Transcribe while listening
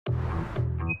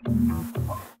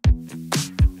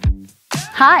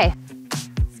Hi.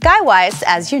 Skywise,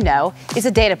 as you know, is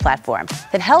a data platform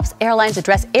that helps airlines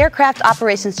address aircraft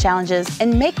operations challenges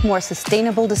and make more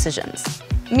sustainable decisions.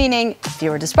 Meaning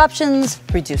fewer disruptions,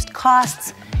 reduced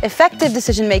costs, effective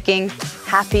decision-making,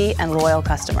 happy and loyal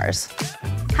customers.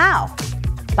 How?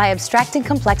 By abstracting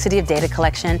complexity of data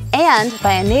collection and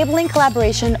by enabling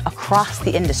collaboration across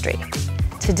the industry.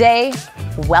 Today,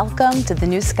 welcome to the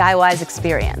new Skywise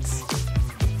experience.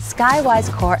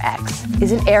 Skywise Core X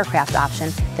is an aircraft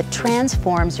option that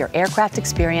transforms your aircraft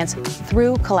experience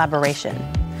through collaboration.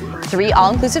 3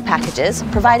 all-inclusive packages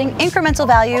providing incremental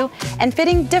value and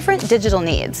fitting different digital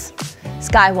needs.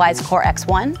 Skywise Core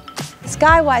X1,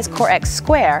 Skywise Core X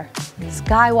Square,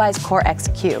 Skywise Core X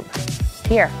Cube.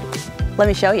 Here, let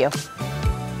me show you.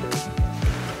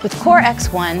 With Core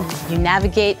X1, you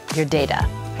navigate your data,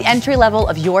 the entry level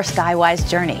of your Skywise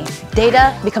journey.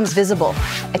 Data becomes visible,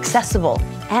 accessible,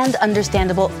 and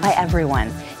understandable by everyone,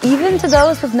 even to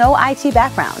those with no IT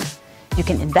background. You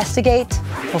can investigate,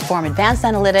 perform advanced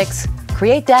analytics,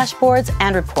 create dashboards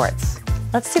and reports.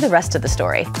 Let's see the rest of the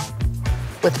story.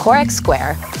 With Core X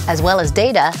Square, as well as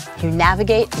data, you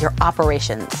navigate your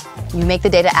operations. You make the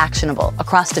data actionable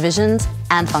across divisions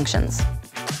and functions.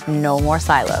 No more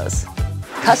silos.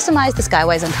 Customize the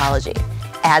Skywise ontology.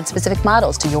 Add specific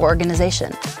models to your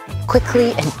organization.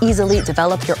 Quickly and easily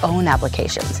develop your own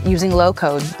applications using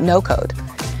low-code, no-code.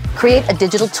 Create a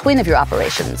digital twin of your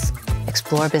operations.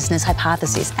 Explore business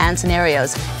hypotheses and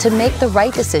scenarios to make the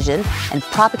right decision and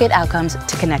propagate outcomes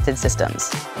to connected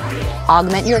systems.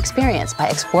 Augment your experience by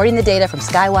exporting the data from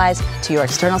Skywise to your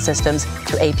external systems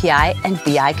through API and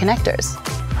BI connectors.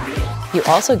 You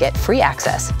also get free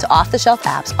access to off-the-shelf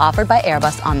apps offered by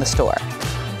Airbus on the store.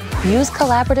 Use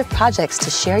collaborative projects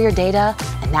to share your data,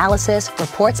 analysis,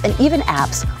 reports, and even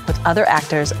apps with other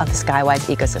actors of the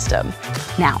Skywise ecosystem.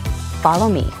 Now, follow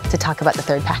me to talk about the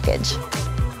third package.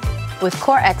 With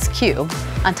Core X Cube,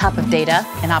 on top of data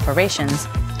and operations,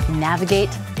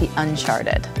 navigate the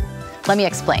uncharted. Let me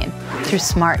explain. Through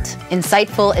smart,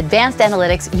 insightful, advanced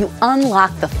analytics, you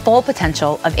unlock the full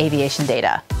potential of aviation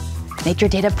data. Make your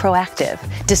data proactive,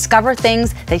 discover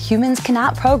things that humans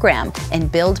cannot program,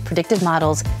 and build predictive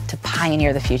models to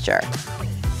pioneer the future.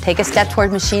 Take a step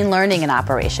toward machine learning in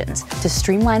operations to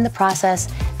streamline the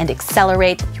process and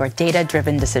accelerate your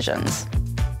data-driven decisions.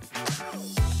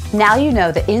 Now you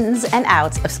know the ins and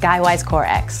outs of Skywise Core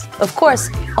X. Of course,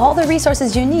 all the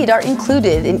resources you need are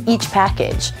included in each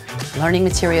package. Learning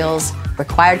materials,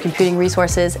 required computing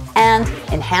resources, and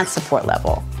enhanced support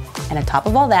level. And on top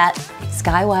of all that,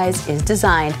 Skywise is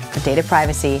designed for data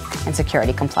privacy and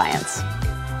security compliance.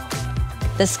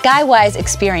 The Skywise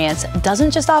experience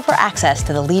doesn't just offer access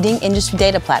to the leading industry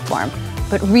data platform,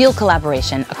 but real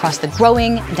collaboration across the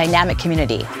growing, dynamic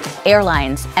community: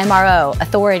 airlines, MRO,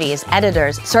 authorities,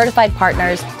 editors, certified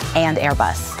partners, and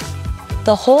Airbus.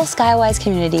 The whole Skywise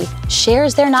community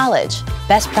shares their knowledge,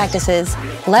 best practices,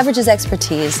 leverages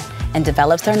expertise, and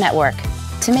develops their network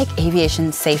to make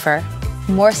aviation safer,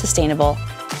 more sustainable,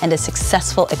 and a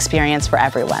successful experience for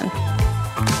everyone.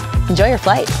 Enjoy your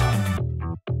flight.